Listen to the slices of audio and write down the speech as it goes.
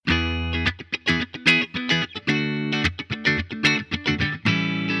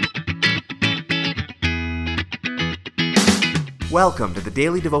Welcome to the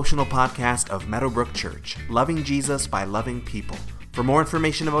daily devotional podcast of Meadowbrook Church, loving Jesus by loving people. For more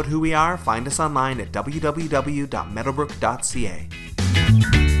information about who we are, find us online at www.meadowbrook.ca.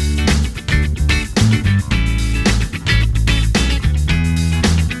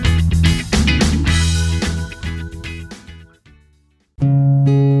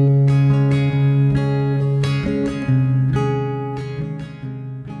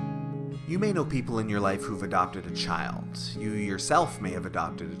 You may know people in your life who've adopted a child. You yourself may have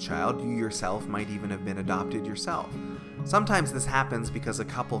adopted a child. You yourself might even have been adopted yourself. Sometimes this happens because a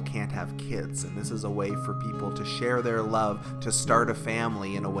couple can't have kids, and this is a way for people to share their love, to start a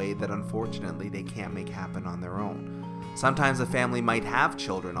family in a way that unfortunately they can't make happen on their own. Sometimes a family might have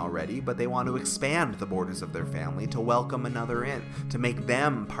children already, but they want to expand the borders of their family to welcome another in, to make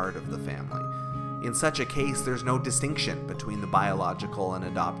them part of the family. In such a case, there's no distinction between the biological and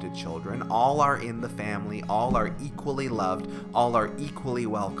adopted children. All are in the family, all are equally loved, all are equally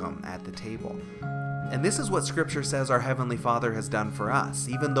welcome at the table. And this is what Scripture says our Heavenly Father has done for us,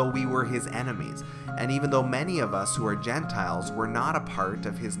 even though we were His enemies, and even though many of us who are Gentiles were not a part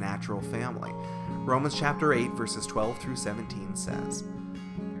of His natural family. Romans chapter 8, verses 12 through 17 says,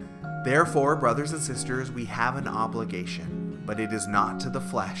 "Therefore, brothers and sisters, we have an obligation, but it is not to the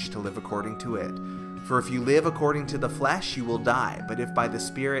flesh to live according to it. For if you live according to the flesh, you will die. But if by the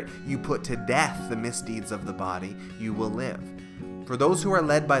Spirit you put to death the misdeeds of the body, you will live. For those who are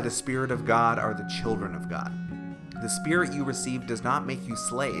led by the Spirit of God are the children of God. The Spirit you received does not make you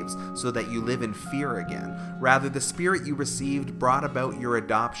slaves, so that you live in fear again. Rather, the Spirit you received brought about your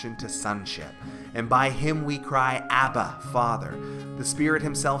adoption to sonship. And by Him we cry, Abba, Father. The Spirit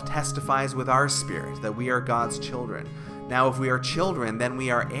Himself testifies with our spirit that we are God's children. Now if we are children, then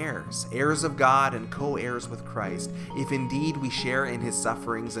we are heirs, heirs of God and co-heirs with Christ, if indeed we share in His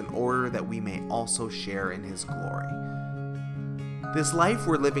sufferings, in order that we may also share in His glory." This life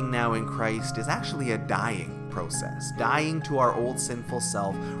we're living now in Christ is actually a dying process, dying to our old sinful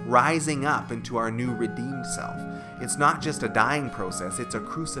self, rising up into our new redeemed self. It's not just a dying process, it's a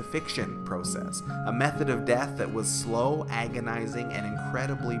crucifixion process, a method of death that was slow, agonizing, and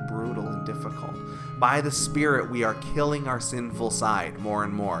incredibly brutal and difficult. By the Spirit, we are killing our sinful side more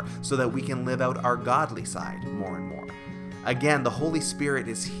and more, so that we can live out our godly side more and more. Again, the Holy Spirit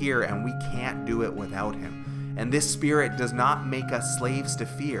is here, and we can't do it without Him. And this Spirit does not make us slaves to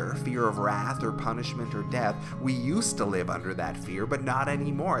fear of wrath or punishment or death. We used to live under that fear, but not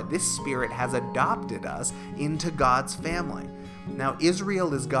anymore. This Spirit has adopted us into God's family. Now,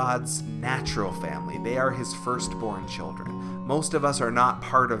 Israel is God's natural family. They are His firstborn children. Most of us are not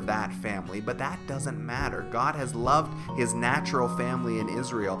part of that family, but that doesn't matter. God has loved His natural family in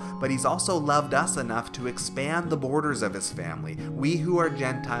Israel, but He's also loved us enough to expand the borders of His family. We who are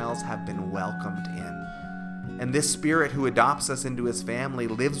Gentiles have been welcomed in. And this Spirit who adopts us into His family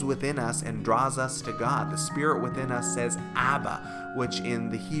lives within us and draws us to God. The Spirit within us says Abba, which in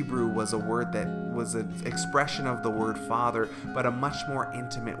the Hebrew was a word that was an expression of the word Father, but a much more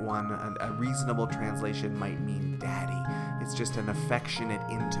intimate one. A reasonable translation might mean Daddy. It's just an affectionate,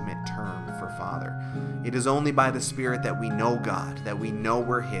 intimate term for Father. It is only by the Spirit that we know God, that we know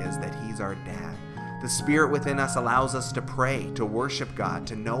we're His, that He's our Dad. The Spirit within us allows us to pray, to worship God,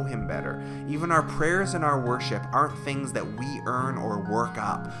 to know Him better. Even our prayers and our worship aren't things that we earn or work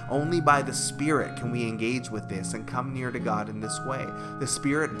up. Only by the Spirit can we engage with this and come near to God in this way. The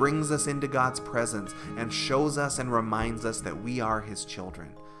Spirit brings us into God's presence and shows us and reminds us that we are His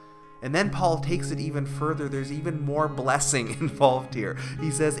children. And then Paul takes it even further. There's even more blessing involved here.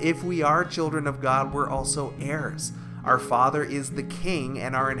 He says, if we are children of God, we're also heirs. Our Father is the King,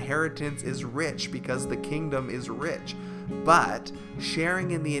 and our inheritance is rich because the kingdom is rich. But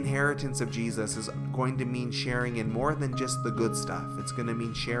sharing in the inheritance of Jesus is going to mean sharing in more than just the good stuff. It's going to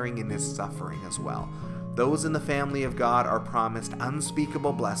mean sharing in His suffering as well. Those in the family of God are promised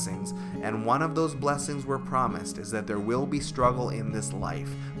unspeakable blessings, and one of those blessings we're promised is that there will be struggle in this life,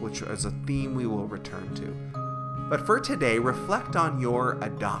 which is a theme we will return to. But for today, reflect on your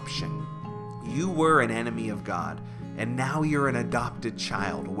adoption. You were an enemy of God, and now you're an adopted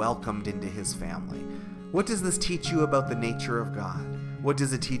child welcomed into His family. What does this teach you about the nature of God? What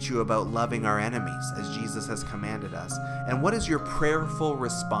does it teach you about loving our enemies as Jesus has commanded us? And what is your prayerful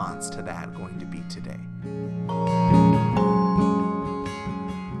response to that going to be today?